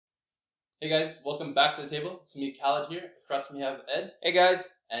Hey guys, welcome back to the table. It's me, Khaled here. Across from me, I have Ed. Hey guys.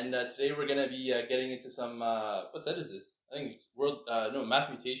 And today we're gonna be getting into some. What set is this? I think it's Mass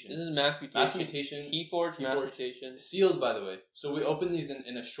Mutation. This is Mass Mutation. Mass Mutation. Keyforge, Mass Mutation. Sealed, by the way. So we opened these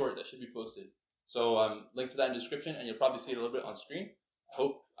in a short that should be posted. So link to that in the description, and you'll probably see it a little bit on screen. I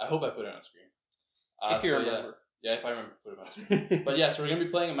hope I put it on screen. If you remember. Yeah, if I remember to put it on screen. But yeah, so we're gonna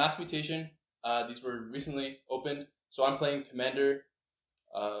be playing a Mass Mutation. These were recently opened. So I'm playing Commander.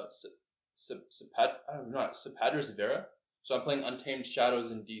 Sapadra Severa. So I'm playing Untamed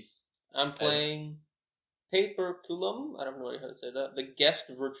Shadows and Dees. I'm playing Paperculum. I don't know how to say that. The Guest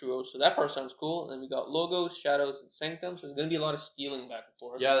Virtuoso. That part sounds cool. And then we got Logos, Shadows, and Sanctum. So there's going to be a lot of stealing back and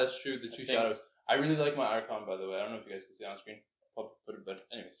forth. Yeah, that's true. The two shadows. I really like my Archon, by the way. I don't know if you guys can see it on screen. I'll probably put it, but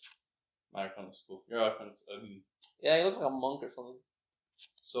anyways. My Archon looks cool. Your Archon's ugly. Yeah, he looks like a monk or something.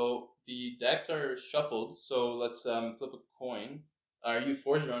 So the decks are shuffled. So let's flip a coin. Are you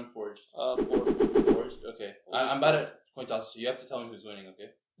forged or unforged? Forged. Okay. I'm bad at coin toss, so you have to tell me who's winning.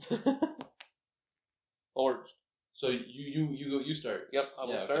 Okay. Forged. So you start. Yep. I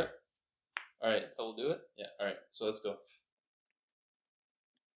will start. Okay. All right. So we'll do it. Yeah. All right. So let's go.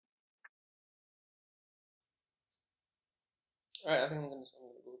 All right. I think I'm gonna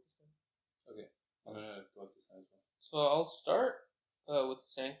go with this one. Okay. I'm gonna go with this one as well. So I'll start with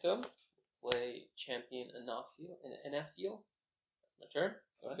Sanctum. Play Champion Anafiel. My turn.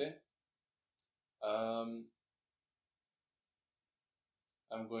 Okay. I'm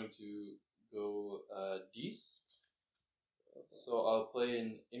going to go Dees. Okay. So I'll play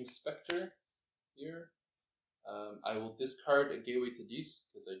an Inspector here. I will discard a Gateway to Dees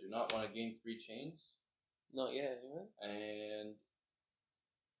because I do not want to gain 3 chains. Not yet, anyway. And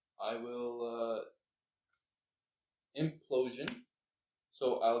I will Implosion.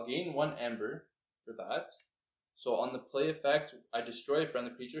 So I'll gain 1 Amber for that. So on the play effect, I destroy a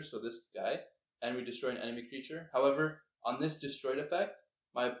friendly creature, so this guy, and we destroy an enemy creature. However, on this destroyed effect,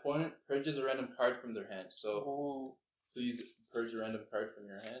 my opponent purges a random card from their hand. So please purge a random card from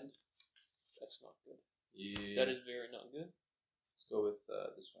your hand. That's not good. Yeah. That is very not good. Let's go with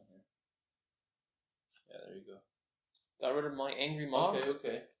this one here. Yeah, there you go. Got rid of my angry mob.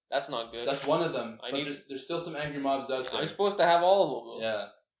 Okay. That's not good. That's one of them. There's still some angry mobs out there. I'm supposed to have all of them.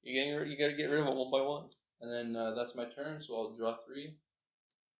 Yeah. You gotta get rid of them one by one. And then that's my turn, so I'll draw 3.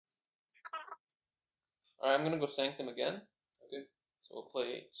 Alright, I'm gonna go Sanctum again. Okay. So we'll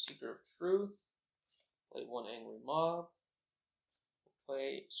play Seeker of Truth. Play 1 angry mob. We'll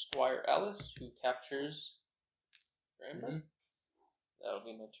play Squire Alice, who captures Amber. Mm-hmm. That'll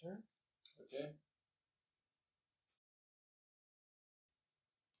be my turn. Okay.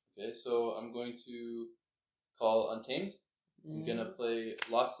 Okay, so I'm going to call Untamed. I'm gonna play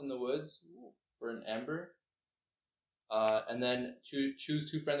Lost in the Woods for an Amber. And then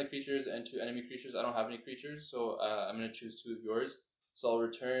choose 2 friendly creatures and 2 enemy creatures. I don't have any creatures, so I'm gonna choose 2 of yours. So I'll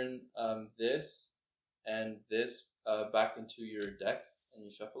return this and this back into your deck, and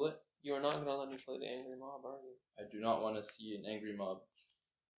you shuffle it. You are not gonna let me play the angry mob, are you? I do not want to see an angry mob.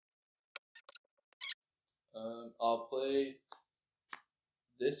 I'll play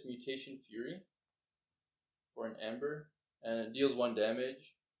this Mutation Fury for an Amber, and it deals 1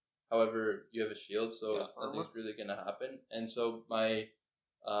 damage. However, you have a shield, so nothing's really gonna happen. And so my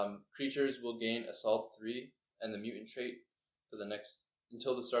creatures will gain Assault 3 and the Mutant trait for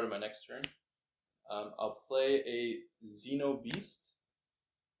until the start of my next turn. I'll play a Xeno Beast.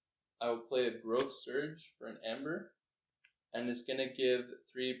 I will play a Growth Surge for an Amber, and it's gonna give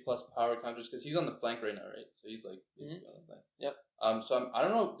 3+ power counters because he's on the flank right now, right? So he's like basically on the flank. Yep. So I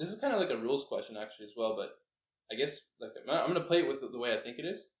don't know. This is kind of like a rules question actually as well, but I guess like I'm gonna play it with the way I think it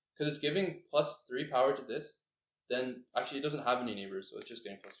is because it's giving +3 power to this. Then actually it doesn't have any neighbors, so it's just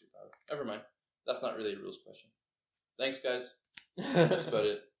getting +3 power. Never mind. That's not really a rules question. Thanks, guys. That's about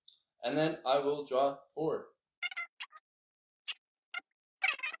it. And then I will draw 4.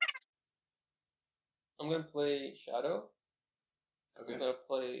 I'm gonna play Shadow. Okay. I'm gonna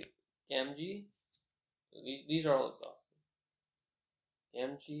play Gamgee. These are all exhausted.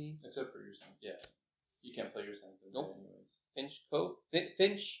 Gamgee. Except for your Sanctum. Yeah. You can't play your Sanctum. Nope. Anyways.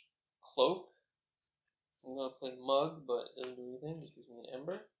 Finch Cloak. I'm gonna play Mug, but it doesn't do anything. Just gives me an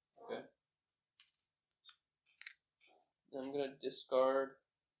Ember. Okay. Then I'm gonna discard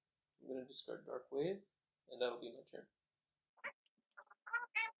Dark Wave, and that'll be my turn.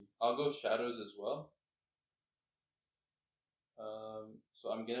 I'll go Shadows as well. So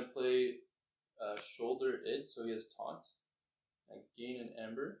I'm gonna play Shoulder It, so he has Taunt. I gain an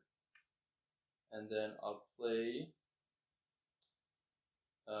Ember. And then I'll play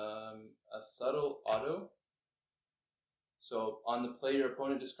a Subtle Auto. So on the play, your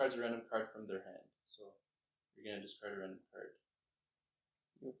opponent discards a random card from their hand. So you're gonna discard a random card.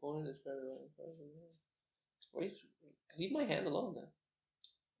 Your opponent discards a random card from their hand. Wait, leave my hand alone then.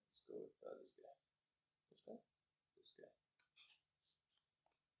 Let's go with this guy. Which guy? This guy.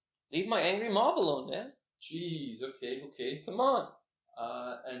 Leave my angry mob alone, Dan. Jeez. Okay. Come on.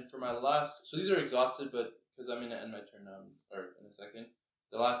 And for my last, so these are exhausted, but because I'm gonna end my turn now, or in a second,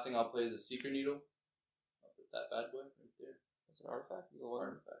 the last thing I'll play is a Seeker Needle. I'll put that bad boy right there. That's an artifact.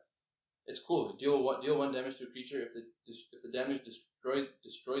 Artifact. It's cool. Deal one damage to a creature. If the damage destroys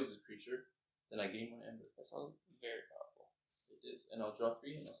the creature, then I gain 1 ember. That sounds very powerful. It is, and I'll draw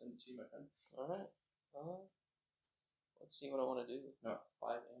 3 and I'll send it to you, my friend. All right. Let's see what I want to do. No,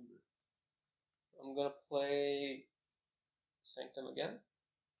 5 ember. I'm gonna play Sanctum again.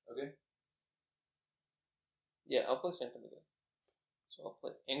 Okay. Yeah, I'll play Sanctum again. So I'll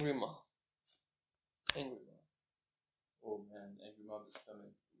play Angry Mob. Oh man, Angry Mob is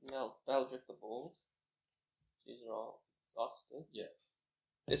coming. Now Baldric the Bold. These are all exhausted. Yeah.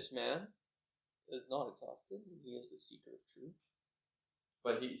 This man is not exhausted. He is the Seeker of Truth.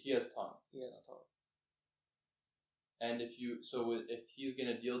 But he has taunt. He has taunt. And if he's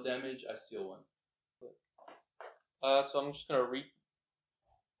gonna deal damage, I steal 1. So I'm just gonna reap.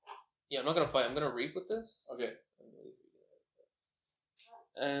 Yeah, I'm not gonna fight. I'm gonna reap with this. Okay.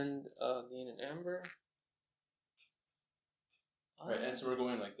 And gain an amber. Right, and so we're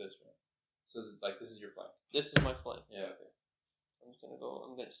going like this, right? So like this is your flank. This is my flank. Yeah. Okay. I'm just gonna go.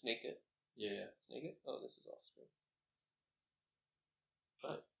 I'm gonna snake it. Yeah. Snake it. Oh, this is off screen.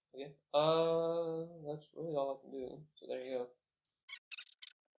 But okay. That's really all I can do. So there you go.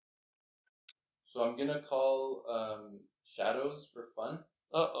 So I'm gonna call Shadows for fun.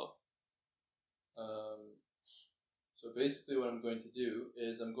 So basically what I'm going to do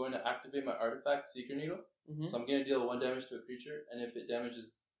is I'm going to activate my artifact, Seeker Needle. Mm-hmm. So I'm going to deal 1 damage to a creature, and if it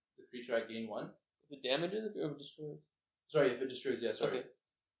damages the creature, I gain 1. If it damages, if it destroys. Sorry, if it destroys, yeah, sorry. Okay.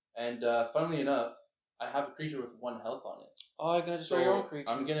 And funnily enough, I have a creature with 1 health on it. Oh, you're gonna destroy your own creature.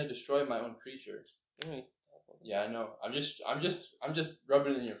 I'm gonna destroy my own creature. Right. Yeah, I know. I'm just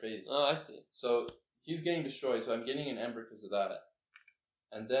rubbing it in your face. Oh, I see. So he's getting destroyed, so I'm getting an ember because of that.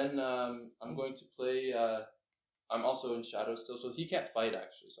 And then I'm going to play. I'm also in shadow still, so he can't fight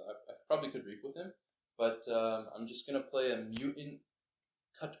actually. So I probably could reap with him, but I'm just gonna play a mutant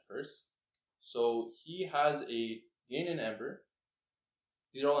cut purse. So he has a gain an ember.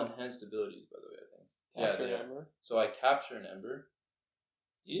 These are all enhanced abilities, by the way. I think. Capture an ember. So I capture an ember.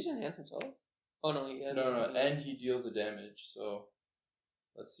 Did he just enhance himself? Oh no, he has. No, and he deals a damage. So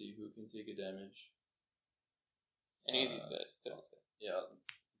let's see who can take a damage. Any of these guys. Yeah, I'll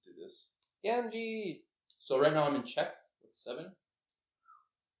do this. Genji. So right now I'm in check with 7,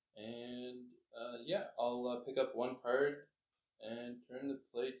 and yeah, I'll pick up 1 card and turn the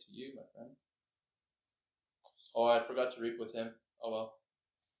play to you, my friend. Oh, I forgot to reap with him. Oh well,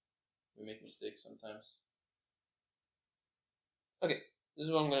 we make mistakes sometimes. Okay, this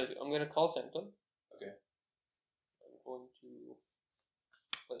is what I'm gonna do. I'm gonna call Sanctum. Okay. I'm going to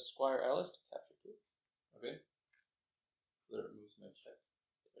play Squire Alice to capture 2. Okay. There moves my check.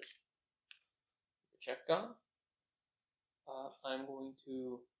 Check gone. I'm going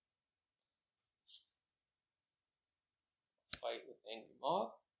to fight with Angry Mob.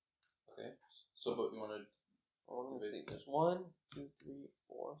 Okay. So, but you want to? Oh, let me see. There's 1, 2, 3,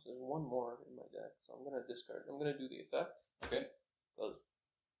 4. So there's 1 more in my deck. So I'm gonna discard. I'm gonna do the effect. Okay. Because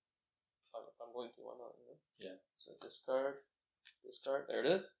if I'm going to, why not? You know? Yeah. So discard. There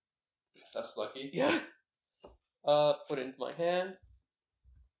it is. That's lucky. Yeah. Put it into my hand.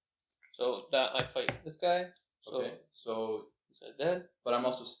 So that I fight this guy. So okay. So this guy's dead. But I'm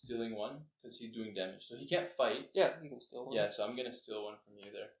also stealing 1 because he's doing damage. So he can't fight. Yeah, you can steal 1. Yeah. So I'm gonna steal 1 from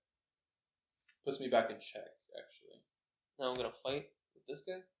you there. Puts me back in check, actually. Now I'm gonna fight with this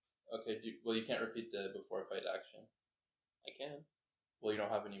guy. Okay. Well, you can't repeat the before fight action. I can. Well, you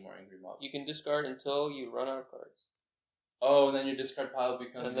don't have any more angry mobs. You can discard until you run out of cards. Oh, and then your discard pile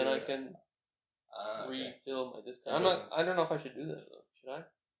becomes. And then I can refill my discard. I don't know if I should do that though. Should I?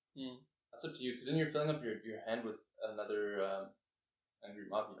 That's up to you, because then you're filling up your hand with another angry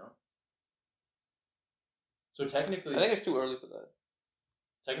mob, you know. So technically, I think it's too early for that.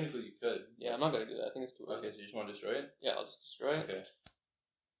 Technically, you could. Yeah, I'm not gonna do that. I think it's too early. Okay, so you just want to destroy it? Yeah, I'll just destroy it. Okay.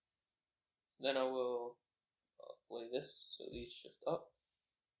 Then I will play this, so these shift up.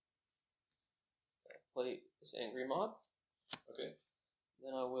 I'll play this angry mob. Okay.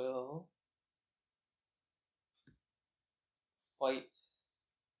 Then I will fight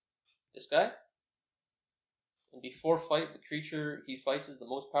this guy. And before fight, the creature he fights is the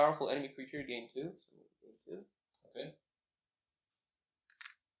most powerful enemy creature. Gain 2. So gain 2. Okay.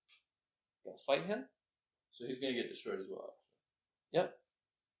 fight him. So he's gonna get destroyed as well. Yep.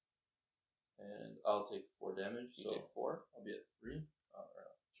 And I'll take 4 damage. You so take 4. I'll be at 3. Or no,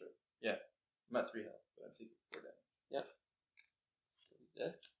 sure. Yeah, I'm at 3 health, but I'm taking 4 damage. Yep. So he's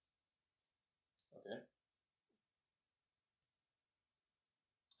dead. Okay.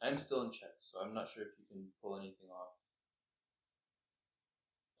 I'm still in check, so I'm not sure if you can pull anything off.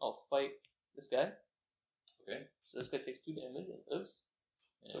 I'll fight this guy. Okay. So this guy takes 2 damage and lives.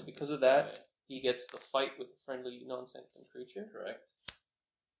 And So because this of that, guy- he gets the fight with a friendly non-sanctum creature. correct.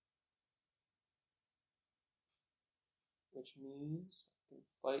 Which means I can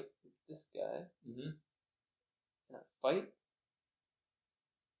fight with this guy. Mm-hmm. Can I fight?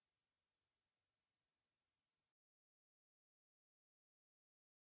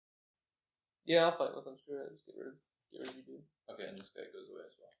 Yeah, I'll fight with him. Screw it. Just get rid of you, dude. Okay, and this guy goes away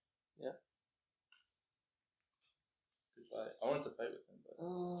as well. Yeah. Goodbye. I wanted to fight with him, but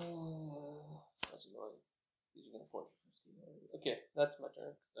That's annoying. These are gonna forge your first game. Okay, that's my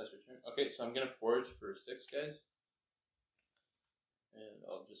turn. that's your turn. Okay, so I'm gonna forge for 6 guys. And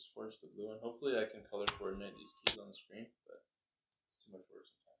I'll just forge the blue one. Hopefully I can color coordinate these keys on the screen, but it's too much work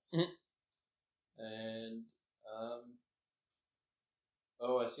sometimes. And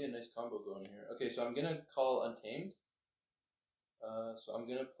oh, I see a nice combo going here. Okay, so I'm gonna call Untamed. So I'm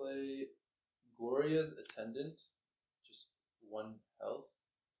gonna play Gloria's Attendant, just 1 health.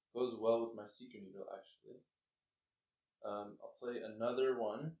 Goes well with my Seeker Needle, actually. I'll play another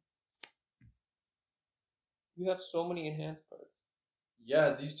one. You have so many enhanced cards.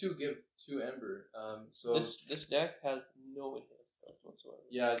 Yeah, these 2 give 2 Ember. So this deck has no enhanced cards whatsoever.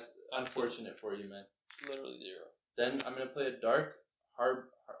 yeah, it's unfortunate for you, man. Literally 0. Then I'm gonna play a Dark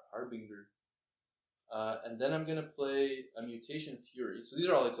Harbinger. And then I'm gonna play a Mutation Fury. So these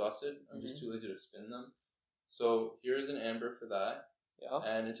are all exhausted. I'm just too lazy to spin them. So here's an Amber for that. Yeah.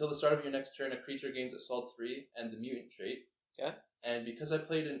 And until the start of your next turn, a creature gains Assault 3 and the Mutant trait. Okay. And because I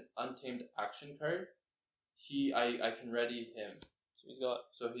played an Untamed action card, I can ready him.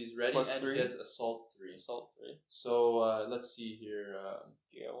 So he's ready Plus and 3. he has Assault 3. Assault 3. So let's see here.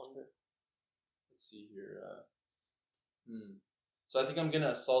 Yeah, I wonder. Let's see here. So I think I'm gonna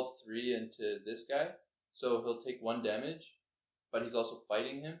Assault 3 into this guy. So he'll take 1 damage, but he's also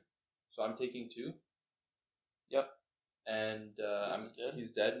fighting him. So I'm taking 2. Yep. And dead.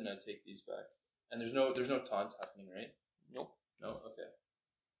 he's dead, and I take these back. And there's no taunt happening, right? Nope. No. Okay.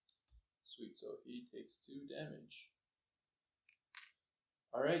 Sweet. So he takes 2 damage.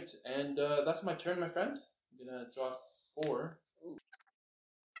 All right, and that's my turn, my friend. I'm gonna draw 4.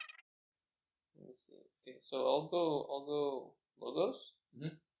 Let me see. Okay, so I'll go logos.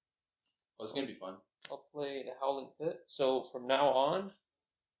 Oh, it's gonna be fun. I'll play the Howling Pit. So from now on,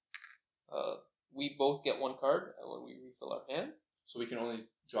 we both get 1 card when we refill our hand. So we can only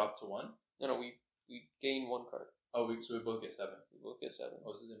drop to 1. No, we gain 1 card. Oh, so we both get 7. We both get 7.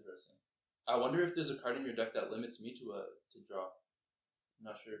 Oh, this is interesting. I wonder if there's a card in your deck that limits me to draw. I'm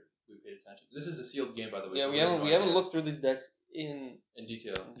not sure if we paid attention. This is a sealed game, by the way. Yeah, so we haven't looked through these decks in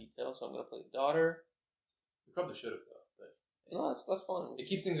detail. So I'm gonna play Daughter. We probably should have though, but no, that's fun. it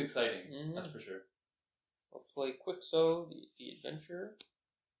keeps things exciting. That's for sure. I'll play Quicksow, the Adventurer.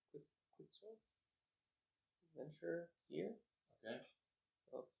 Quicksow? Adventurer here. Okay.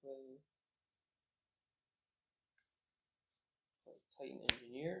 I'll play Titan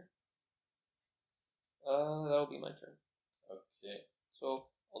Engineer. That'll be my turn. Okay. So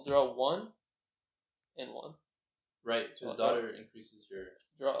I'll draw 1 and 1. Right. So the Daughter increases your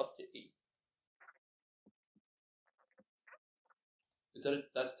draw up to 8. Is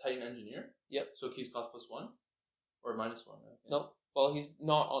that's Titan Engineer? Yep. So keys cost +1 or -1? No. Well, he's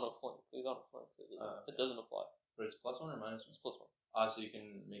not on a flank. He's on a flank. So it doesn't apply. But it's +1 or -1? It's +1. So you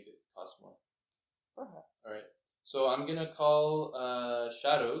can make it cost more. Perhaps. All right. So I'm gonna call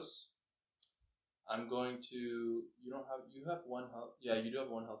Shadows. I'm going to. You have 1 health. Yeah, you do have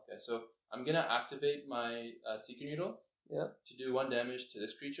 1 health, guy. So I'm gonna activate my Seeker Needle. Yeah. To do 1 damage to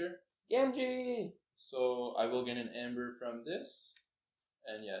this creature. Gamgee! So I will get an Amber from this.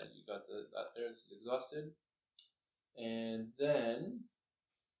 And yeah, you got that there. This is exhausted. And then,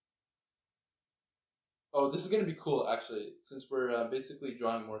 oh, this is gonna be cool actually, since we're basically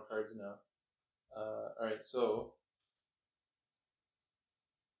drawing more cards now. All right, so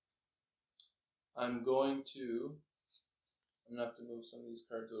I'm gonna have to move some of these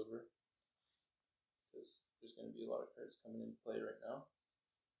cards over because there's gonna be a lot of cards coming into play right now.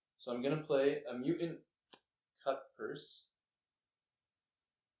 So I'm gonna play a Mutant Cut Purse.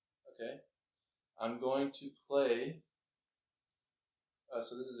 Okay, I'm going to play.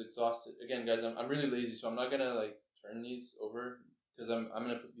 So this is exhausted again, guys. I'm really lazy, so I'm not gonna like turn these over because I'm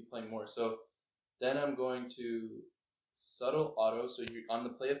gonna be playing more. So Then I'm going to subtle auto. So you on the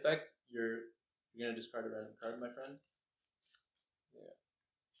play effect, you're gonna discard a random card, my friend. Yeah.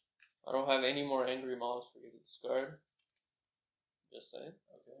 I don't have any more angry mobs for you to discard. Just saying.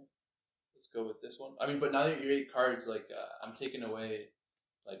 Okay. Let's go with this one. I mean, but now that you're 8 cards, like I'm taking away,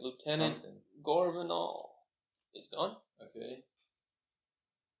 like Lieutenant something. Gorvanal is gone. Okay.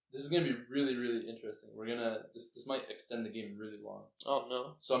 This is gonna be really, really interesting. We're gonna this might extend the game really long. Oh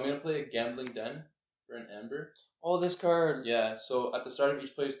no. So I'm gonna play a Gambling Den for an Amber. Oh, this card. Yeah. So at the start of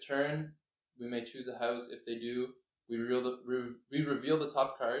each player's turn, we may choose a house. If they do, we reveal the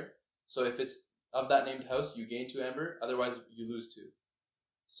top card. So if it's of that named house, you gain 2 Amber. Otherwise, you lose 2.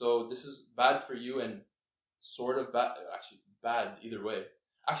 So this is bad for you and sort of bad. Actually, bad either way.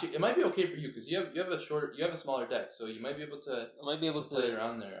 Actually, it might be okay for you because you have a smaller deck, so you might be able to. I might be able to play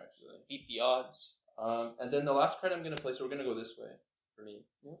around there actually. Beat the odds. And then the last card I'm gonna play. So we're gonna go this way for me.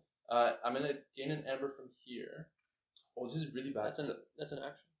 Yeah. I'm gonna gain an Amber from here. Oh, this is really bad. That's an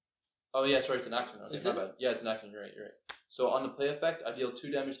action. Oh yeah, sorry, it's an action. Okay, Is my it? bad. Yeah, it's an action. You're right. So on the play effect, I deal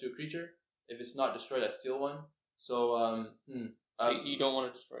 2 damage to a creature. If it's not destroyed, I steal 1. So you don't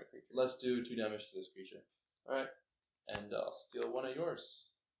want to destroy a creature. Let's do 2 damage to this creature. All right. And I'll steal 1 of yours.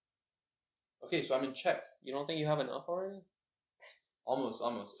 Okay, so I'm in check. You don't think you have enough already? Almost.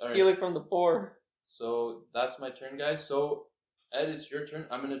 Steal it from the poor. So that's my turn, guys. So Ed, it's your turn.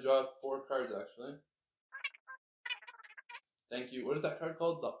 I'm gonna draw 4 cards actually. Thank you. What is that card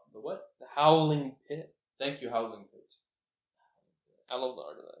called? The what? The Howling Pit. Thank you, Howling Pit. I love the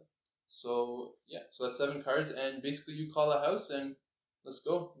art of that. So yeah, so that's 7 cards, and basically you call a house, and let's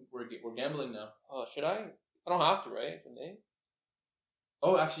go. We're gambling now. Oh, should I? I don't have to, right? It's a name.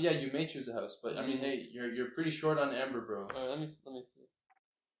 Oh, actually, yeah, you may choose a house, but I mean, hey, you're pretty short on Amber, bro. All right, let me see.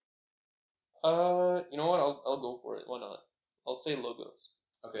 You know what? I'll go for it. Why not? I'll say logos.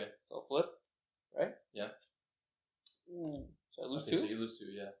 Okay. So I'll flip, right? Yeah. Ooh. So I lose 2. So you lose 2,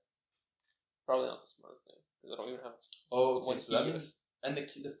 yeah. Probably not the smartest thing because I don't even have. Oh, okay. So that means, and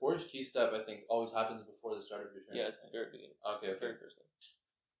the forged key step I think always happens before the start of your turn. Yeah, it's the very beginning. Okay. Very first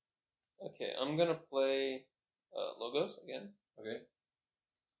thing. Okay, I'm gonna play logos again. Okay.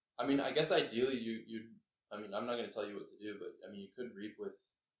 I mean, I guess ideally you. I mean, I'm not gonna tell you what to do, but I mean, you could reap with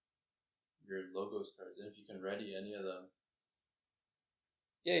your logos cards, and if you can ready any of them.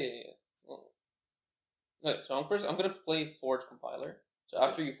 Yeah. Well, okay, so I'm gonna play Forge Compiler. So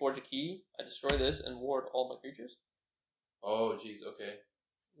after you forge a key, I destroy this and ward all my creatures. Oh, jeez. Okay.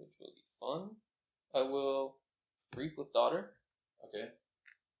 Which will be fun. I will reap with Daughter. Okay.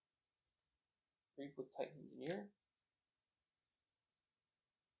 Reap with Titan Engineer.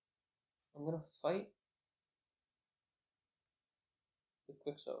 I'm gonna fight with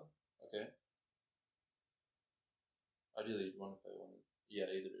Quicksilver. Okay. Ideally, you'd want to fight one. Yeah,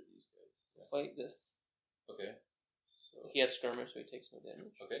 either of these guys. Yeah. Fight this. Okay. So he has skirmish, so he takes no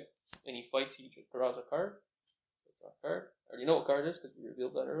damage. Okay. And he fights, he draws a card. Draw a card. I already know what card it is because we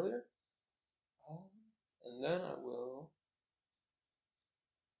revealed that earlier. And then I will.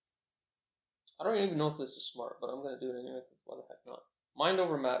 I don't even know if this is smart, but I'm gonna do it anyway. Because why the heck not? Mind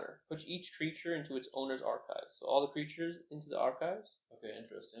over matter. Push each creature into its owner's archives. So all the creatures into the archives. Okay,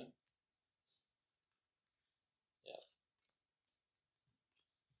 interesting. Yeah.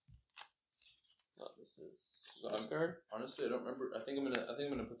 No, this is so this card. Honestly, I don't remember. I think I'm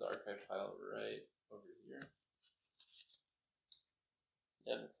gonna put the archive pile right over here.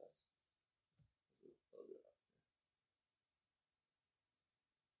 Yeah, makes sense.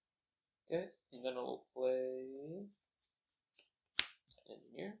 Okay, and then I'll play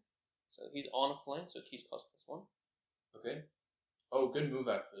Engineer. So he's on a flank, so keys cost +1. Okay. Oh, good move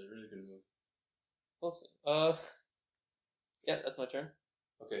actually. Really good move. We'll see. Yeah, that's my turn.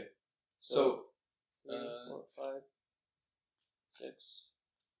 Okay. So 3, 4, 5, 6,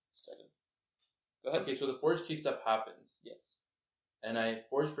 7. Go ahead. Okay, so the forge key step happens. Yes. And I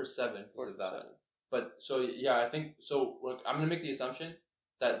forged for 7 because of that. 7. But so yeah, I think so. I'm gonna make the assumption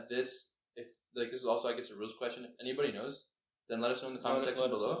that this is also I guess a rules question. If anybody knows, then let us know in the comment section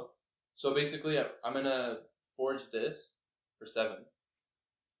below. So basically, I'm gonna forge this for 7,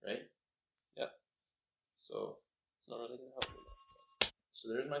 right? Yeah. So it's not really gonna help you. So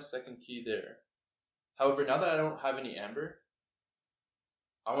there's my second key there. However, now that I don't have any amber,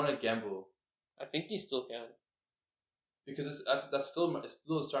 I want to gamble. I think you still can. Because that's still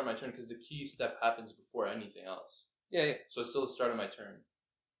the start of my turn because the key step happens before anything else. Yeah. So it's still the start of my turn,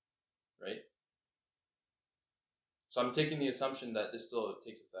 right? So I'm taking the assumption that this still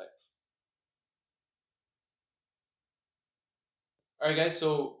takes effect. All right, guys.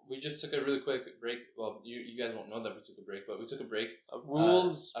 So we just took a really quick break. Well, you guys won't know that we took a break, but we took a break.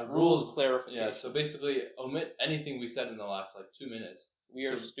 Rules clarification. Yeah. So basically, omit anything we said in the last 2 minutes. We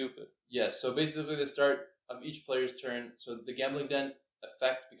are stupid. Yeah. So basically, the start of each player's turn. So the gambling den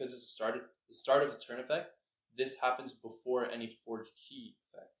effect, because it's the start of the turn effect. This happens before any forged key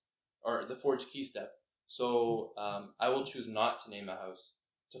effect or the forged key step. So I will choose not to name a house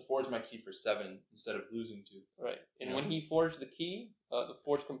to forge my key for 7 instead of losing 2. Right. And when he forged the key, the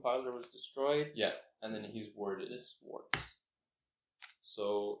forged compiler was destroyed. Yeah, and then he's warded. This wards.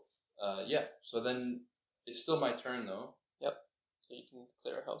 So, yeah. So then it's still my turn, though. Yep. So you can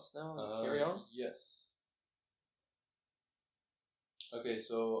clear a house now and carry on? Yes. Okay,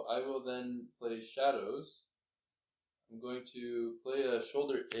 so I will then play Shadows. I'm going to play a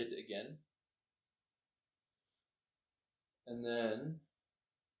Shoulder Id again. And then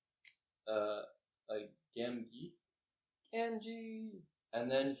a Gamgi.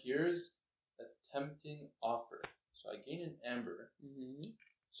 And then here's a Tempting Offer. So I gain an Amber. Mm-hmm.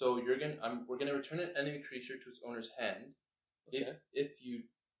 So we're gonna return an enemy creature to its owner's hand. Okay. If you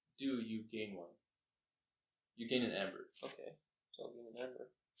do, you gain 1. You gain an Amber. Okay. So I'll gain an Amber.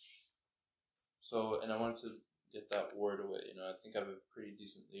 So, and I wanted to get that ward away. I think I have a pretty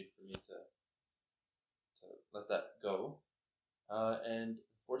decent lead for me to let that go. And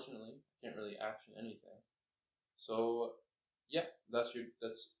unfortunately, I can't really action anything. So, yeah, that's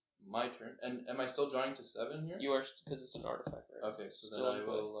my turn. And am I still drawing to 7 here? You are, because it's an artifact, right? Okay, so then I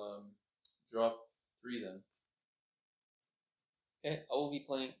will draw 3 then. Okay, I will be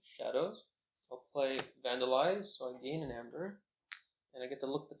playing Shadows. I'll play Vandalize, so I gain an Amber. And I get to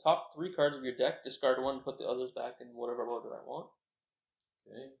look at the top 3 cards of your deck, discard 1, put the others back in whatever order I want.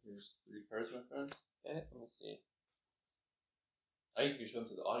 Okay, here's 3 cards, my friend. Okay, let me see. You can show them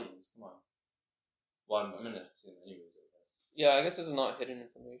to the audience, come on. Well, I'm going to see them anyways, I guess. Yeah, I guess this is not hidden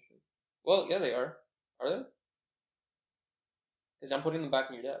information. Well, yeah, they are. Are they? Because I'm putting them back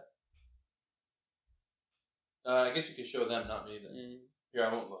in your deck. I guess you can show them, not me then. Here,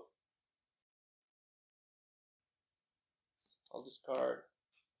 I won't look. I'll discard.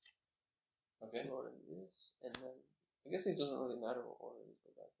 Okay. Order this, and then I guess it doesn't really matter what order these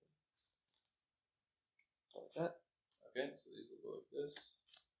go back in. Like that. Okay, so these will go like this.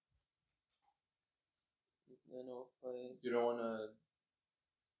 And then I'll play. You don't want to.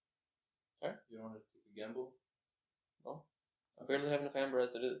 Sorry? You don't want to take a gamble? No. I barely have enough Amber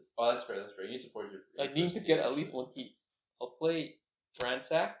as it is. Oh, that's fair. You need to forge your. I need to get at least 1 key. I'll play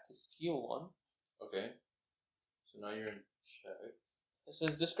Ransack to steal 1. Okay. So now you're in check. It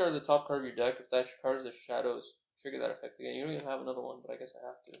says discard the top card of your deck. If that card is the Shadows, trigger that effect again. You don't even have another one, but I guess I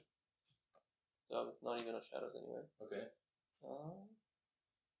have to. So it's not even a Shadows anyway. Okay.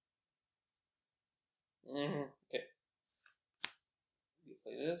 Okay. You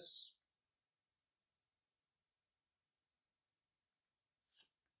play this.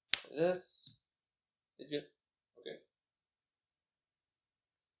 Play this. Digit. Okay.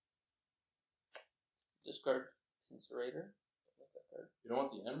 Discard Pincerator. You don't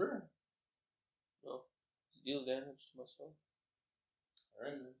want the Ember? No. It deals damage to myself.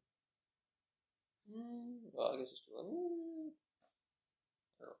 Alright, man. Well, I guess it's too late. I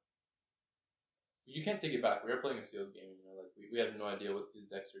don't know. You can't take it back. We are playing a sealed game, we have no idea what these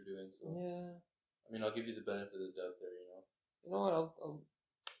decks are doing, so. Yeah. I mean, I'll give you the benefit of the doubt there, You know what? I'll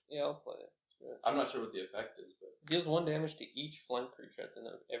play it. I'm not sure what the effect is, but. Deals 1 damage to each flank creature at the end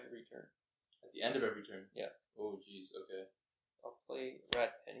of every turn. At the end of every turn? Yeah. Oh, jeez, okay. I'll play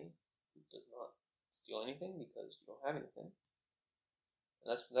Rat Penny, who does not steal anything because you don't have anything.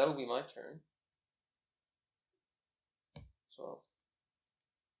 And that'll be my turn. So,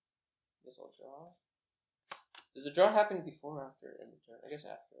 I guess I'll draw. Does the draw happen before or after end of turn? I guess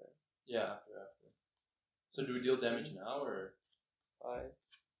after, right? Yeah, after. So do we deal damage now, or? 5,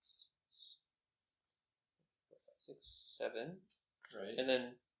 6, 7. Right. And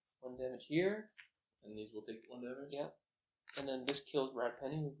then 1 damage here. And these will take 1 damage? Yeah. And then this kills Brad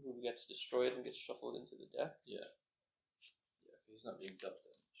Penny, who gets destroyed and gets shuffled into the deck. Yeah. Yeah, he's not being dealt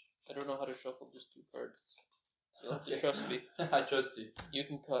damage. I don't know how to shuffle just 2 cards. You'll have to trust me. I trust you. You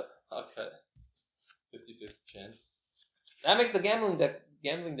can cut. I'll cut. 50-50 chance. That makes the gambling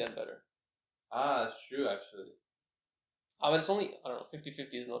den better. Ah, that's true, actually. But it's only, I don't know,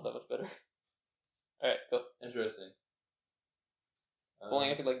 50-50 is not that much better. Alright, go. Interesting. If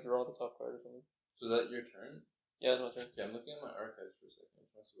only I could, draw the top card or something. So is that your turn? Yeah, it's my turn. Okay, I'm looking at my archives for a second. I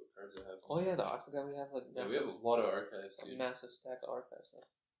want to see what cards I have. Oh yeah, I forgot we have, yeah, we have a lot of archives, dude. A massive stack of archives.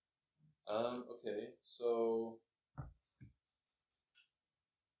 Okay, so...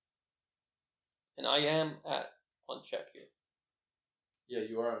 And I am at 1 check here. Yeah,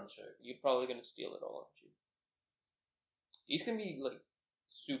 you are unchecked. You're probably gonna steal it all, aren't you? These can be like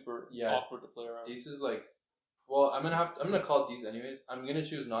super Yeah, awkward to play around. These is like, well, I'm gonna call these anyways. I'm gonna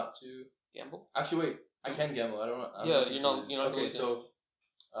choose not to Gamble. Actually, wait. I can gamble. I don't know. Yeah, you're not. Okay, so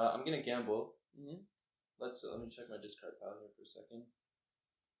I'm gonna gamble. Mm-hmm. Let me check my discard pile here for a second.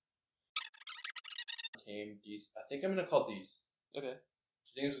 Tame D's. I think I'm gonna call these. Okay. Do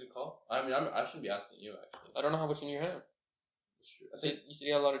you think it's a good call? I mean, I shouldn't be asking you actually. I don't know how much in your hand. That's true. I think You said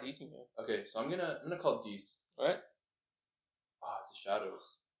you had a lot of D's in here. Okay, so I'm gonna call these. All right. Ah, it's the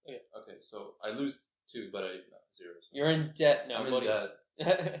shadows. Okay. Okay, so I lose 2, but I not 0. So. You're in debt now, I'm buddy. in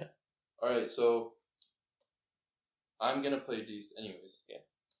debt. All right, so I'm gonna play these anyways. Okay.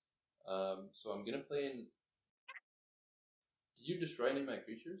 So I'm gonna play in. Did you destroy any of my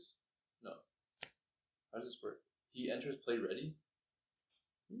creatures? No. How does this work? He enters play ready.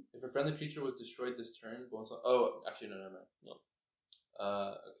 If a friendly creature was destroyed this turn, bonus. Oh, actually, no, never mind. No.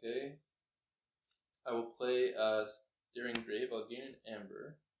 Okay. I will play Steering Grave. I'll gain an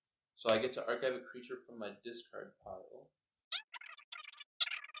Amber. So I get to archive a creature from my discard pile.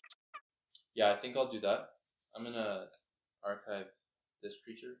 Yeah, I think I'll do that. I'm gonna archive this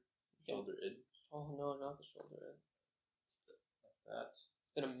creature. Shoulder Id. Oh no, not the Shoulder Id. Like that.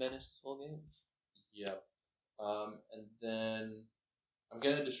 It's been a menace this whole game. Yeah. And then I'm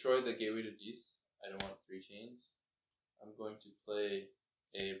gonna destroy the Gateway to Dees. I don't want 3 chains. I'm going to play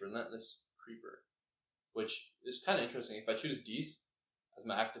a Relentless Creeper, which is kind of interesting. If I choose Dees as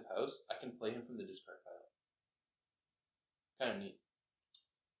my active house, I can play him from the discard pile. Kind of neat.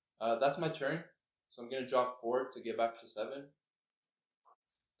 That's my turn. So I'm gonna draw 4 to get back to 7.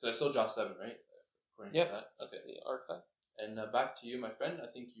 Because I still draw 7, right? According to that. Okay. The archive. And back to you, my friend. I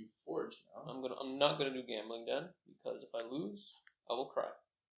think you forge now. I'm not gonna do gambling then, because if I lose, I will cry.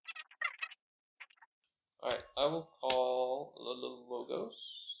 Alright, I will call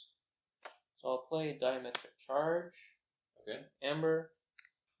Logos. So I'll play Diametric Charge. Okay. Amber.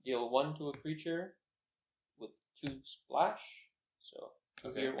 Deal 1 to a creature with 2 splash. So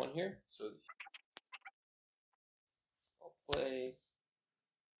 2 here, 1 here. So I'll play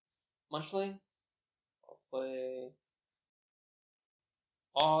Munchling. I'll play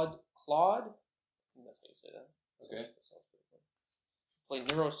Odd Claude. I think that's how you say that. Okay. That sounds pretty good. Play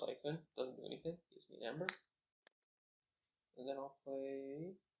Neurosiphon. Doesn't do anything. Gives me an Amber. And then I'll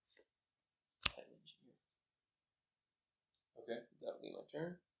play Time Engineer. Okay. That'll be my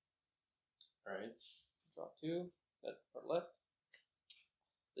turn. Alright. Draw 2 that are left.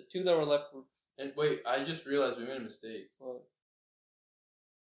 The 2 that were left were... And wait, I just realized we made a mistake. What?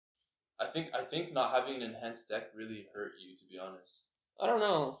 I think not having an enhanced deck really hurt you, to be honest. I don't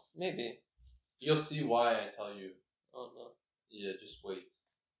know. Maybe. You'll see why I tell you. Oh no. Yeah, just wait.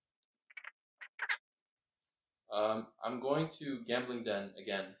 I'm going to Gambling Den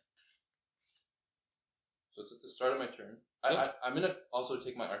again. So it's at the start of my turn. Yep. I'm gonna also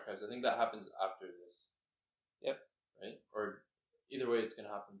take my archives. I think that happens after this. Yep. Right? Or either way, it's gonna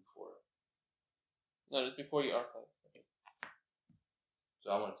happen before. No, just before you archive. Okay.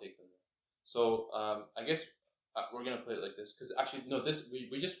 So I want to take them. So I guess we're gonna play it like this because actually no, this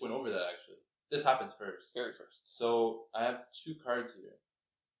we just went over that actually. This happens first. Very first. So I have 2 cards here.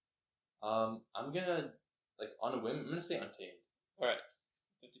 I'm gonna on a whim. I'm gonna say Untamed. All right.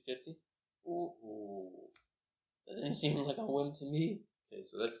 50-50. Ooh. That didn't seem like a whim to me. Okay,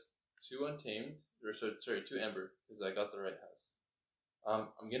 so that's 2 Untamed. Or sorry, 2 Ember because I got the right house.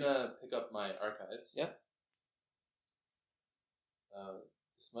 I'm gonna pick up my archives. Yep.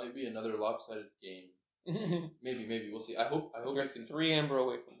 This might be another lopsided game. Maybe we'll see. I hope You're you can 3 Amber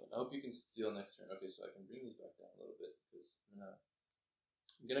away from it. I hope you can steal next turn. Okay, so I can bring these back down a little bit because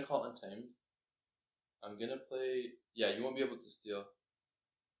I'm gonna call Untamed. I'm gonna play. Yeah, you won't be able to steal.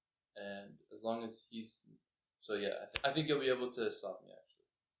 And as long as he's so yeah, I think you'll be able to stop me actually.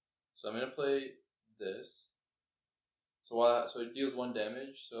 So I'm gonna play this. So it deals 1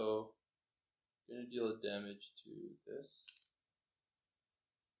 damage. So I'm gonna deal a damage to this.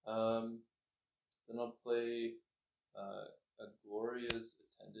 Then I'll play a Gloria's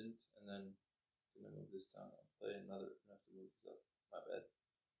Attendant, and then I'm gonna move this down. I'll play another. I have to move this up. My bad.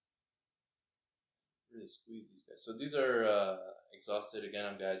 Really squeeze these guys. So these are exhausted again.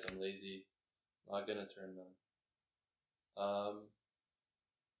 I'm lazy. Not gonna turn them.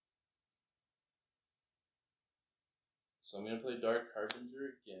 So I'm gonna play Dark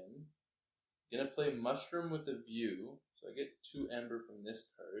Harbinger again. I'm gonna play Mushroom with a View. So I get 2 Amber from this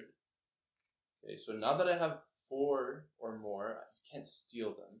card. Okay, so now that I have 4 or more, you can't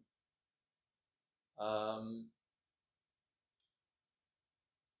steal them.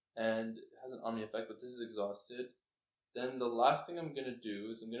 And it has an Omni effect, but this is exhausted. Then the last thing I'm gonna do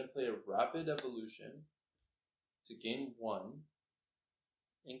is I'm gonna play a rapid evolution to gain 1.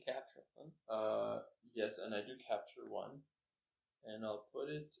 And capture 1. Yes, and I do capture 1. And I'll put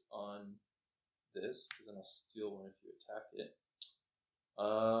it on this, because then I'll steal 1 if you attack it.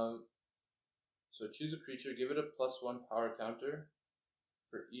 So choose a creature, give it a +1 power counter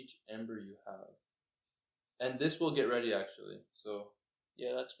for each ember you have. And this will get ready actually. So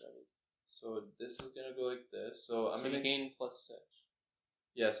yeah, that's ready. So this is gonna go like this. So I'm gonna gain +6.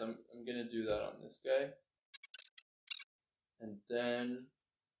 Yes, I'm gonna do that on this guy. And then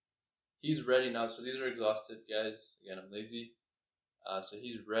he's ready now. So these are exhausted guys. Again, I'm lazy. So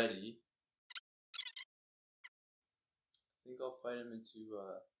he's ready. I think I'll fight him into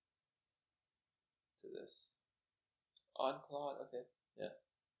to this. Odd Claw, okay. Yeah.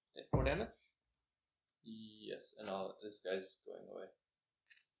 Take 4 damage? Yes, and this guy's going away.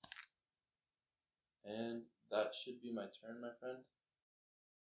 And that should be my turn, my friend.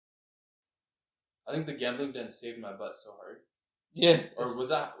 I think the gambling den saved my butt so hard. Yeah. Or was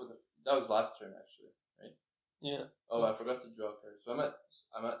that was last turn actually, right? Yeah. Oh, I forgot to draw a card. So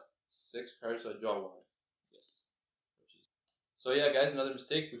I'm at 6 cards, so I draw 1. Yes. So yeah, guys, another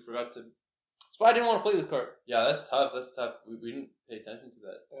mistake. We forgot to. That's why I didn't want to play this card. Yeah, that's tough. That's tough. We didn't pay attention to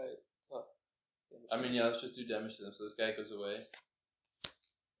that. Alright, tough. I mean, yeah, let's just do damage to them. So this guy goes away.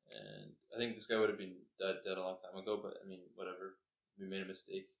 And I think this guy would have been dead a long time ago, but I mean, whatever. We made a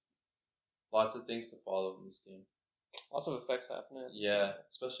mistake. Lots of things to follow in this game. Lots of effects happening. Yeah,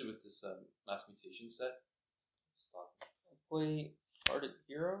 especially with this Mass Mutation set. Stop. I play Guarded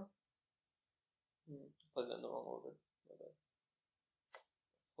Hero. Play that in the wrong order.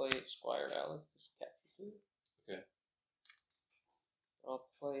 Play Squire Alice to capture 2. Okay. I'll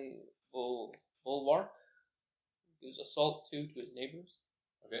play Bulwark. Gives Assault 2 to his neighbors.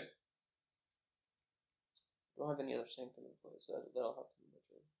 Okay. Don't have any other Sanctum in play, so that'll have to be my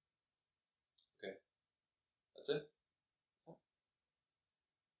turn. Okay. That's it? Yeah.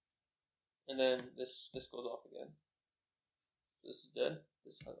 And then this goes off again. This is dead.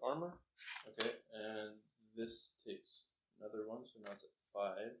 This has armor. Okay, and this takes another 1, so now it's at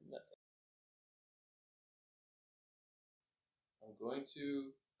 5. I'm going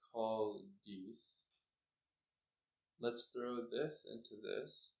to call these. Let's throw this into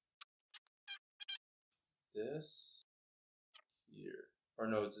this. This here. Or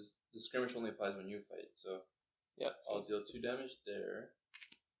no, it's just, the skirmish only applies when you fight, so yeah, I'll deal 2 damage there.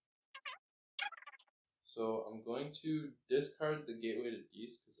 So I'm going to discard the Gateway to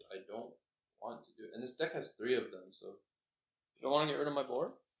Beast because I don't want to do it. And this deck has 3 of them, so. You don't want to get rid of my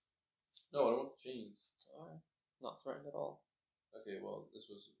board? No, I don't want the chains. Alright. Not threatened at all. Okay, well, this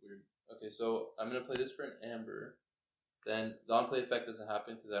was weird. Okay, so I'm going to play this for an Amber. Then the on-play effect doesn't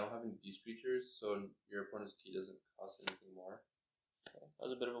happen because I don't have any Beast creatures, so your opponent's key doesn't cost anything more. Okay. That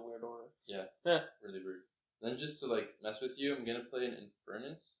was a bit of a weird order. Yeah, really weird. Then just to like mess with you, I'm going to play an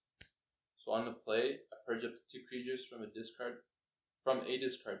Infernus. So on the play, I purge up to 2 creatures from a discard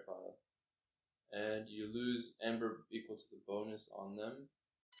pile. And you lose Amber equal to the bonus on them.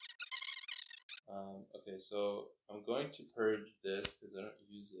 Okay, so I'm going to purge this because I don't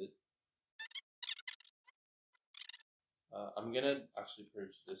use it. I'm gonna actually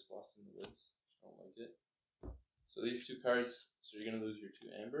purge this Lost in the Woods. I don't like it. So these 2 cards, so you're gonna lose your 2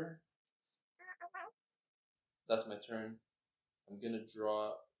 Amber. That's my turn. I'm gonna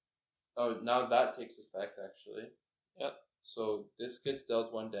draw. Oh, now that takes effect actually. Yep. So this gets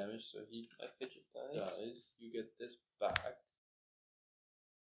dealt 1 damage, so he fidget dies. You get this back.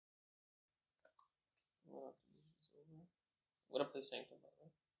 I'm gonna play Sanctum, by the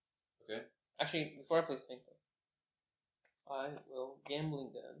way. Okay. Actually, before I play Sanctum, I will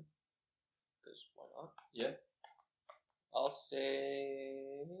Gambling Den. Because why not? Yeah. I'll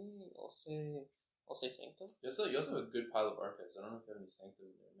say Sanctum. You also have a good pile of archives. I don't know if you have any Sanctum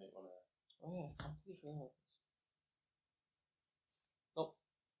in there. You might wanna. Oh yeah, I completely forgot about this. Nope.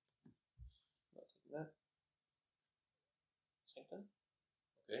 Not taking that. Sanctum.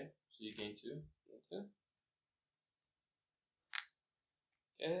 Okay, so you gain 2. Gain 2.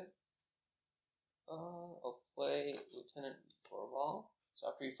 Okay. I'll play Lieutenant Orval. So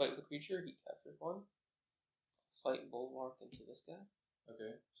after you fight with a creature, he captures 1. Fight Bulwark into this guy.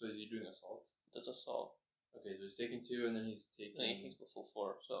 Okay, so is he doing assault? Does assault. Okay, so he's taking 2, and then he's taking. Then he takes the full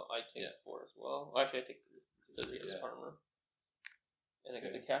 4. So I take 4 as well. Actually, I take 3 because he has armor. And I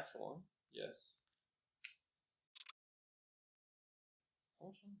get to capture 1. Yes. How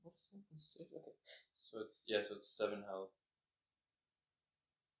much? What is it? 6. Okay. So it's 7 health.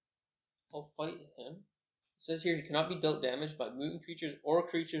 I'll fight him. It says here, you cannot be dealt damage by mutant creatures or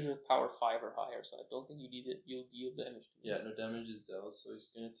creatures with power 5 or higher, so I don't think you need it. You'll deal damage to me. Yeah, no damage is dealt, so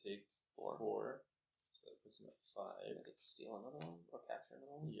he's gonna take 4. So that puts him at 5. I get to steal another one or capture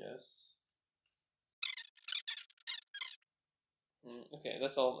another one. Yes. Okay,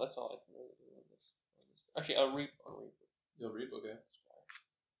 that's all I can really do on this. Actually, I'll reap. You'll reap? Okay.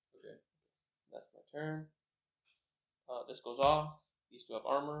 Okay. That's my turn. This goes off. These two have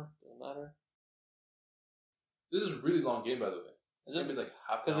armor. Doesn't matter. This is a really long game, by the way. It's gonna be like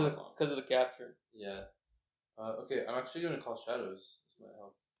half an hour long. Because of the capture. Yeah. Okay, I'm actually gonna call shadows. This might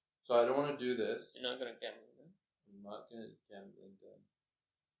help. So I don't want to do this. You're not gonna gamble then. I'm not gonna gambling then.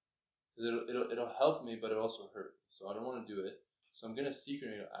 Because it'll help me, but it also hurt. So I don't want to do it. So I'm gonna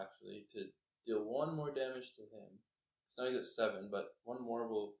Secret Needle actually to deal 1 more damage to him. So now he's at 7, but 1 more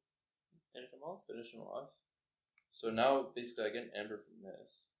will finish him off. So now basically I get an Ember from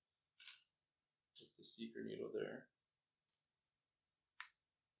this. With the Secret Needle there.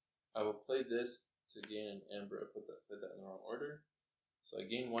 I will play this to gain an Ember. I put that in the wrong order. So I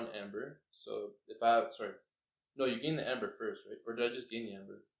gain 1 Ember. So if no, you gain the Ember first, right? Or did I just gain the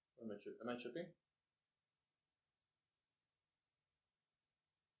Ember? Am I tripping?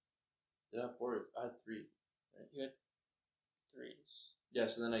 Did I have 4? I had 3. Right? You had 3. Yeah,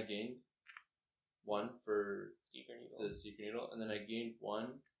 so then I gained 1 for the Secret Needle, and then I gained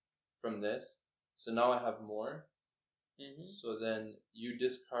 1 from this. So now I have more. Mm-hmm. So then you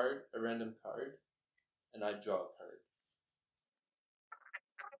discard a random card, and I draw a card.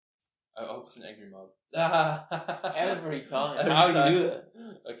 I hope it's an angry mob. Every time. How do you do that?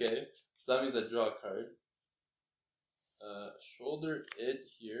 Okay, so that means I draw a card. Shoulder it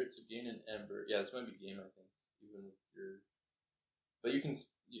here to gain an Ember. Yeah, this might be game, I think. Even if you're, but you can,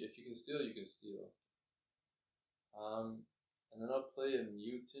 if you can steal, you can steal. And then I'll play a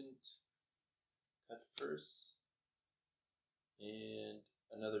Mutant Cut Purse and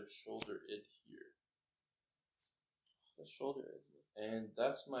another Shoulder it here. The shoulder it. And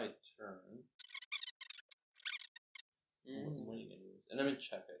that's my turn. I'm winning anyways, and I'm in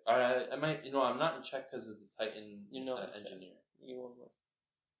check. I might, I'm not in check because of the Titan engineer. You won't win.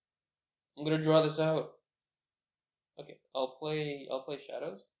 I'm gonna draw this out. Okay, I'll play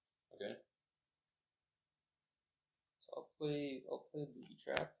shadows. Okay. So I'll play Booby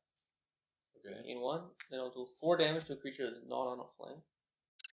Trap. Okay. Gain 1, then I'll do 4 damage to a creature that's not on a flank.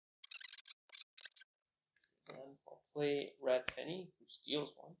 And I'll play Red Penny, who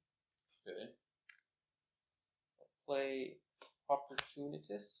steals 1. Okay. Play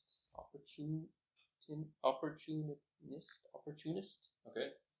Opportunist.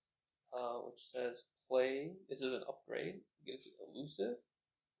 Okay. Which says play. This is an upgrade. Gives it elusive,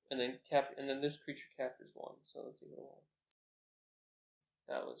 and then this creature captures 1. So let's see what I want.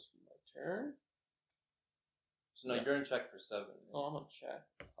 That was my turn. So now you're in check for 7. Oh, I'm on check.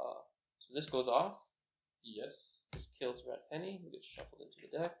 So this goes off. Yes. This kills Red Penny. It gets shuffled into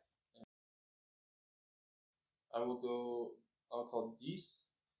the deck. I'll call these.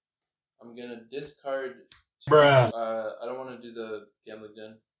 I'm gonna discard 2. Bruh. I don't want to do the gambling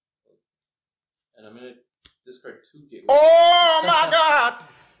den. And I'm gonna discard 2 gateways. Oh my god!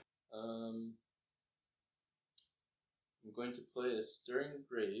 I'm going to play a Stirring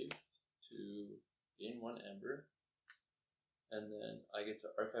Grave to gain 1 Ember. And then I get to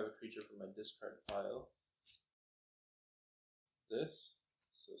archive a creature from my discard pile. This.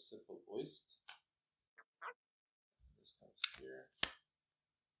 So Simple Voiced. This comes here.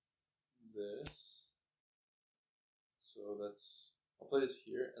 This. So I'll play this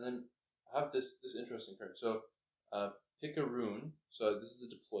here, and then I have this interesting card. So pick a rune. So this is a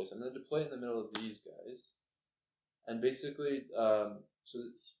deploy. So I'm going to deploy it in the middle of these guys. And basically, so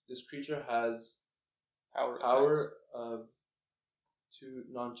this creature has power of 2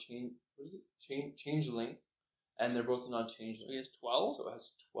 non-change. What is it? Changeling. And they're both non-changeling. So he has 12? So it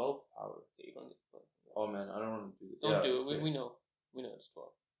has 12 power. Okay, you don't get 12. Oh man, I don't want to do this. Don't do it. We know. We know it's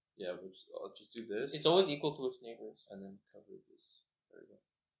 12. Yeah, I'll just do this. It's always equal to its neighbors. And then cover this. There we go.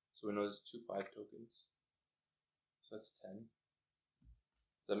 So we know there's 2 5 tokens. So that's 10.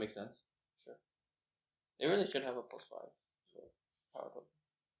 Does that make sense? Sure. They really should have a +5. So power token.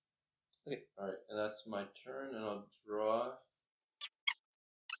 Okay. Alright, and that's my turn, and I'll draw.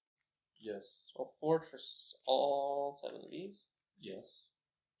 Yes. So I'll forge for all 7 of these. Yes.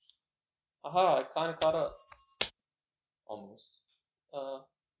 Aha, I kind of caught up. Almost.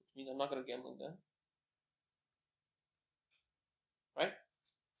 Which means I'm not going to gambling then. Right?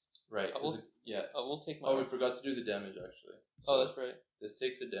 Right. I will take my... Oh, we forgot to do the damage, actually. So that's right. This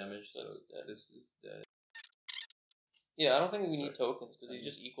takes a damage, so dead. This is dead. Yeah, I don't think we need tokens, because he's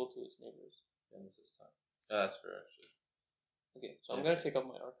just equal to its neighbors. And this is time. That's fair, actually. Okay, so I'm gonna take up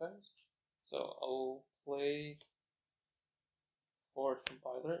my archives. So I'll play Forge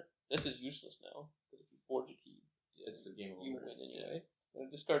Compiler. This is useless now, because if you forge a key, It's the game over. You win anyway. I'm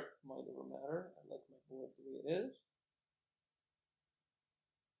gonna discard Mind Over Matter. I like my board the way it is.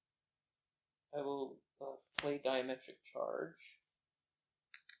 I will play Diametric Charge.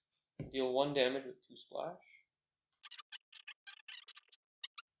 Deal 1 damage with 2 splash.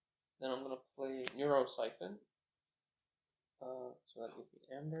 Then I'm gonna play Neurosiphon. So that gives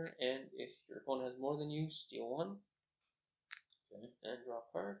me Amber, and if your opponent has more than you, steal 1. Okay. And draw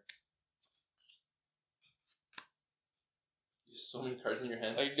a card. You have so many cards in your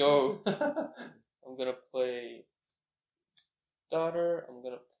hand. I know. I'm gonna play Daughter. I'm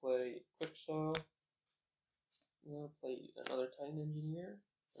gonna play Quicksaw. I'm gonna play another Titan Engineer,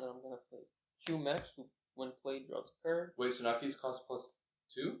 and I'm gonna play Q-Max, who, when played, draws a card. Wait, so now keys cost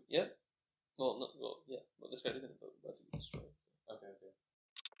 +2? Yep. Well, no, well, yeah. Well, this guy's about to be destroyed. So. Okay.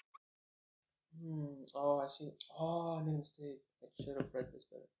 Oh, I see. Oh, I made a mistake. I should have read this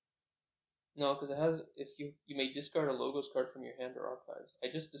better. No, because it has, if you may discard a Logos card from your hand or archives. I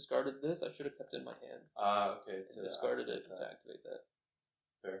just discarded this. I should have kept it in my hand. Okay. And discarded it to activate that.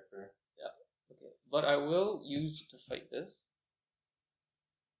 Fair. Yeah. Okay. But I will use to fight this.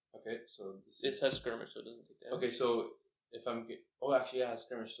 Okay, so this has skirmish, so it doesn't take damage. Okay, so if I'm actually, yeah, it has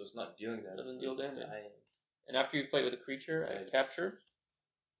skirmish, so it's not dealing damage. It doesn't deal damage. Dying. And after you fight with a creature, I capture.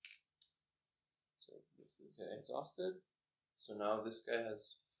 So this is exhausted. So now this guy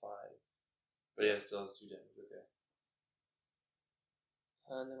has 5. But yeah, still has 2 damage, okay.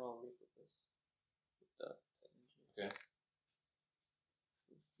 And then I'll reap with this. With the okay.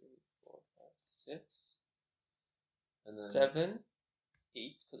 2, 3, 4, 5, 6. And then 7,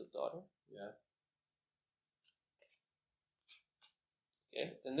 8 because of Daughter. Yeah.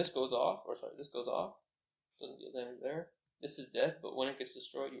 Okay, then this goes off, this goes off. Doesn't deal damage there. This is dead, but when it gets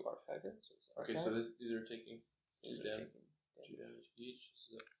destroyed, you archive it. So it's archive. Okay, so these are taking 2 damage. 2 damage each. This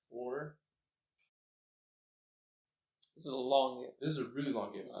is a 4. This is a long game. This is a really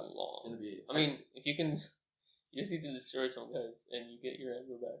long game. Long. It's gonna be. I mean, if you can, you just need to destroy some guys, and you get your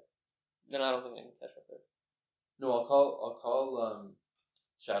Amber back. Then I don't think I can catch up there. No, I'll call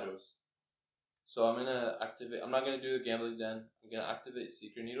Shadows. So I'm gonna activate. I'm not gonna do the Gambling Den. I'm gonna activate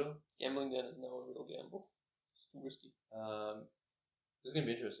Seeker Needle. Gambling Den is now a real gamble. It's too risky. This is gonna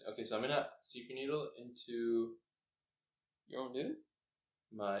be interesting. Okay, so I'm gonna Seeker Needle into your own dude.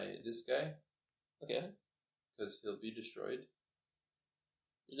 This guy. Okay. Because he'll be destroyed.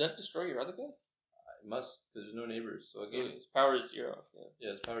 Does that destroy your other guy? It must, because there's no neighbors. So again, his power is 0.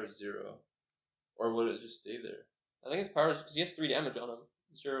 Yeah, his power is 0. Or would it just stay there? I think his power is because he has 3 damage on him.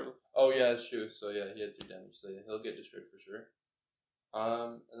 0. Oh yeah, that's true. So yeah, he had 3 damage. So yeah, he'll get destroyed for sure.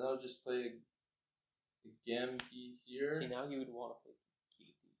 And then I'll just play the Gambi here. See, now you would want to play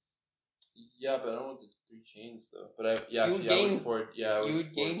Key to These. Yeah, but I don't want the 3 chains though. But I would gain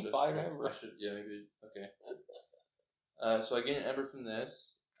 5 Amber. I should, maybe. Okay. So I gain an Amber from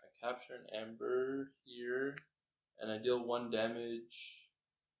this. I capture an Amber here, and I deal 1 damage.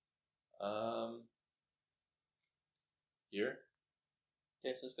 Here.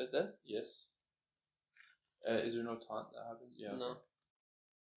 Okay, so this guy's dead? Yes. Is there no taunt that happens? Yeah. No. Okay.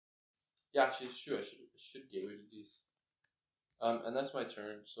 Yeah, actually, it's true. I should get rid of these. And that's my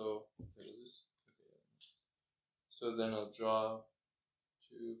turn. So, what is this? Okay. So then I'll draw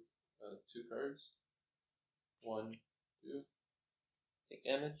 2 cards. 1, 2. Take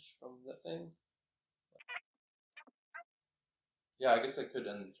damage from the thing. Yeah, I guess I could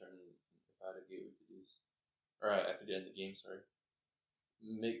end the turn if I had a gateway to these. Or I could end the game, sorry.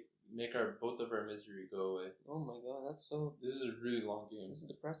 Make both of our misery go away. Oh my god, that's so... This is a really long game. This is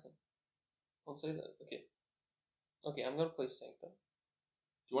depressing. Don't say that. Okay. Okay, I'm gonna play Sanctum.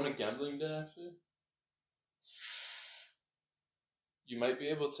 Do you want a Gambling Den, actually? You might be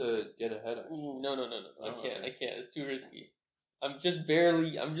able to get ahead, actually. Ooh, no. Oh, I can't. okay. I can't. It's too risky. I'm just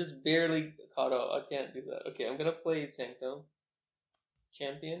barely caught up. I can't do that. Okay, I'm gonna play Sanctum.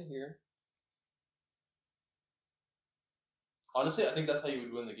 Champion here. Honestly, I think that's how you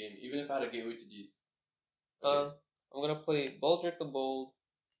would win the game, even if I had a gateway to these. Okay. I'm gonna play Baldric the Bold,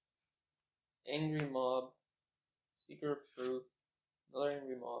 Angry Mob, Seeker of Truth, another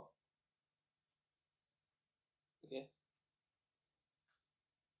Angry Mob. Okay.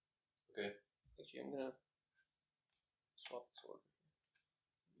 Okay. Actually, I'm gonna swap this order.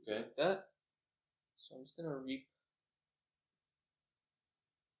 Okay. Like that. So I'm just gonna reap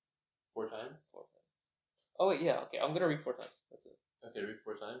 4 times? 4 times. Oh wait, yeah, okay, I'm gonna reap 4 times. That's it. Okay, reap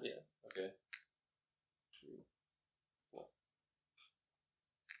 4 times? Yeah. Okay. 3, 4.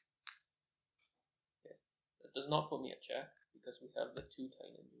 Okay. That does not put me at check because we have the 2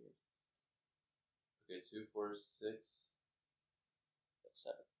 Titan Engineers. Okay, 2, 4, 6. That's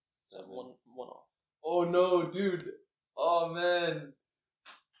 7. 7. One off. Oh no, dude. Oh man.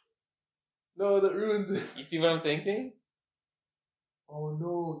 No, that ruins it. You see what I'm thinking? Oh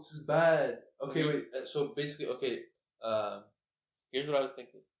no, this is bad. Okay, wait. So basically, okay. Here's what I was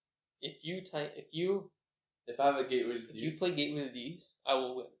thinking. If I have a gateway to if these, you play gateway to these, I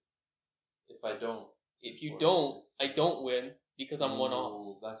will win. if I don't, If you don't, I don't win because I'm 1 off.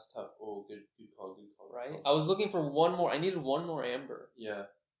 Oh, that's tough. Oh, good call. Right? I was looking for one more. I needed one more amber. Yeah.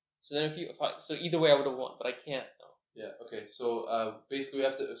 So then so either way I would have won, but I can't now. Yeah. Okay. So basically we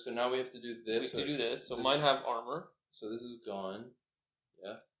have to. So now we have to do this. We have to do this. So mine have armor. So this is gone.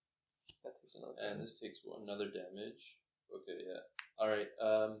 Yeah. That takes another. And this takes another damage. Okay. Yeah. All right.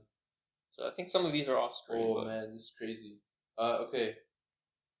 So I think some of these are off screen. Oh man, this is crazy. Okay.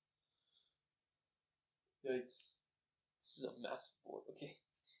 Yikes. This is a massive board. Okay.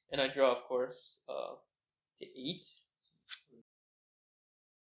 And I draw, of course, to 8.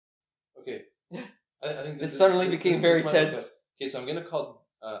 Okay. I think this suddenly became very tense. Okay, so I'm gonna call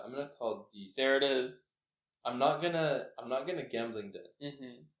these. There it is. I'm not gonna gambling den.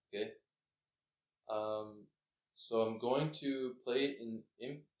 Mm-hmm. Okay. So I'm going to play an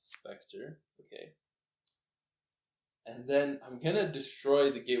Inspector. Okay. And then I'm gonna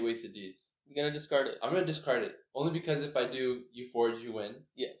destroy the gateway to these. You're gonna discard it. I'm gonna discard it only because if I do, you forge, you win.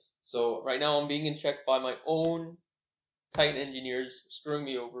 Yes. So right now I'm being in check by my own Titan Engineers screwing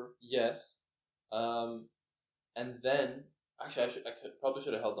me over. Yes. And then actually probably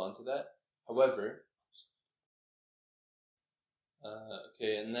should have held on to that. However,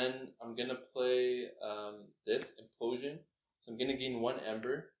 okay, and then I'm gonna play this Implosion. So I'm gonna gain 1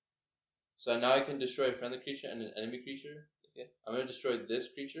 Ember. So now I can destroy a friendly creature and an enemy creature. Okay. I'm gonna destroy this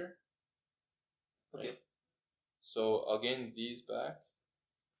creature. Right? Okay. So I'll gain these back.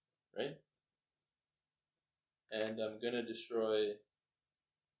 Right? And I'm gonna destroy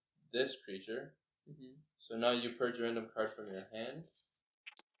this creature. Mm-hmm. So now you purge a random card from your hand.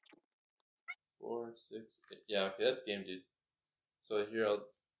 4, 6, 8. Yeah, okay, that's game, dude. So here I'll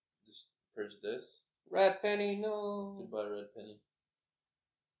just purge this. Red penny, no. Goodbye, red penny.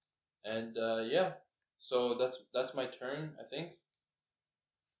 And yeah, so that's my turn, I think.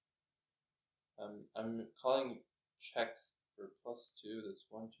 I'm calling check for +2. That's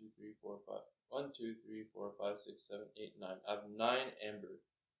 1, 2, 3, 4, 5. 1, 2, 3, 4, 5, 6, 7, 8, 9. I have 9 amber.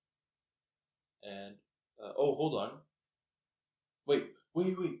 And oh, hold on. Wait.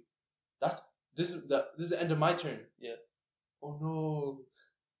 This is the end of my turn. Yeah. Oh no.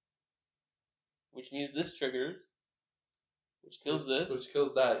 Which means this triggers. Which kills this. Which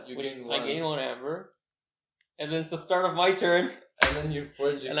kills that. You gain 1. I gain 1 amber. And then it's the start of my turn. And then you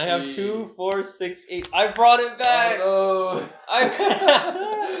forge your And I have 2, 4, 6, 8. I brought it back! Oh no.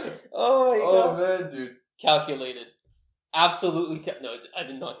 Oh my god. Oh man, dude. Calculated. Absolutely. No, I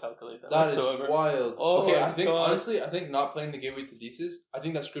did not calculate that whatsoever. Is wild. Oh okay, my God. Honestly, I think not playing the gateway to Thesis, I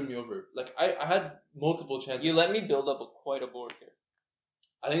think that screwed me over. Like, I had multiple chances. You let me build up quite a board here.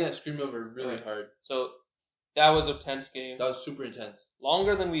 I think that screwed me over really hard. So, that was a tense game. That was super intense.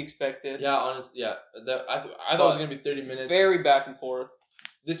 Longer than we expected. Yeah, honestly, yeah. I thought it was going to be 30 minutes. Very back and forth.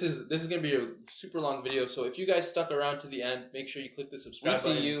 This is going to be a super long video, so if you guys stuck around to the end, make sure you click the subscribe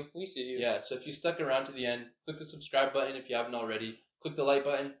button. We see you. Yeah, so if you stuck around to the end, click the subscribe button if you haven't already. Click the like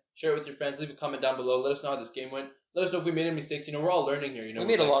button, share it with your friends, leave a comment down below, let us know how this game went. Let us know if we made any mistakes. You know, we're all learning here. You know, we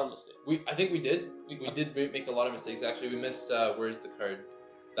made a lot of mistakes. I think we did. We did make a lot of mistakes, actually. We missed, where's the card?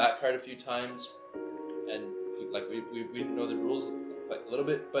 That card a few times, and like we didn't know the rules like a little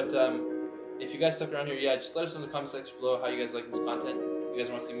bit, but if you guys stuck around here, yeah, just let us know in the comment section below how you guys like this content. If you guys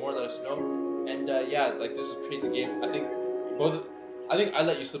want to see more, let us know. And yeah, like this is a crazy game. I think I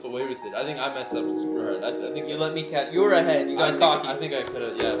let you slip away with it. I think I messed up super hard. I think you let me catch. You were ahead. You got cocky. I think I could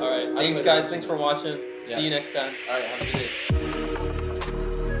have. Yeah. All right. Thanks, guys. Thanks for watching. Yeah. See you next time. All right. Have a good day.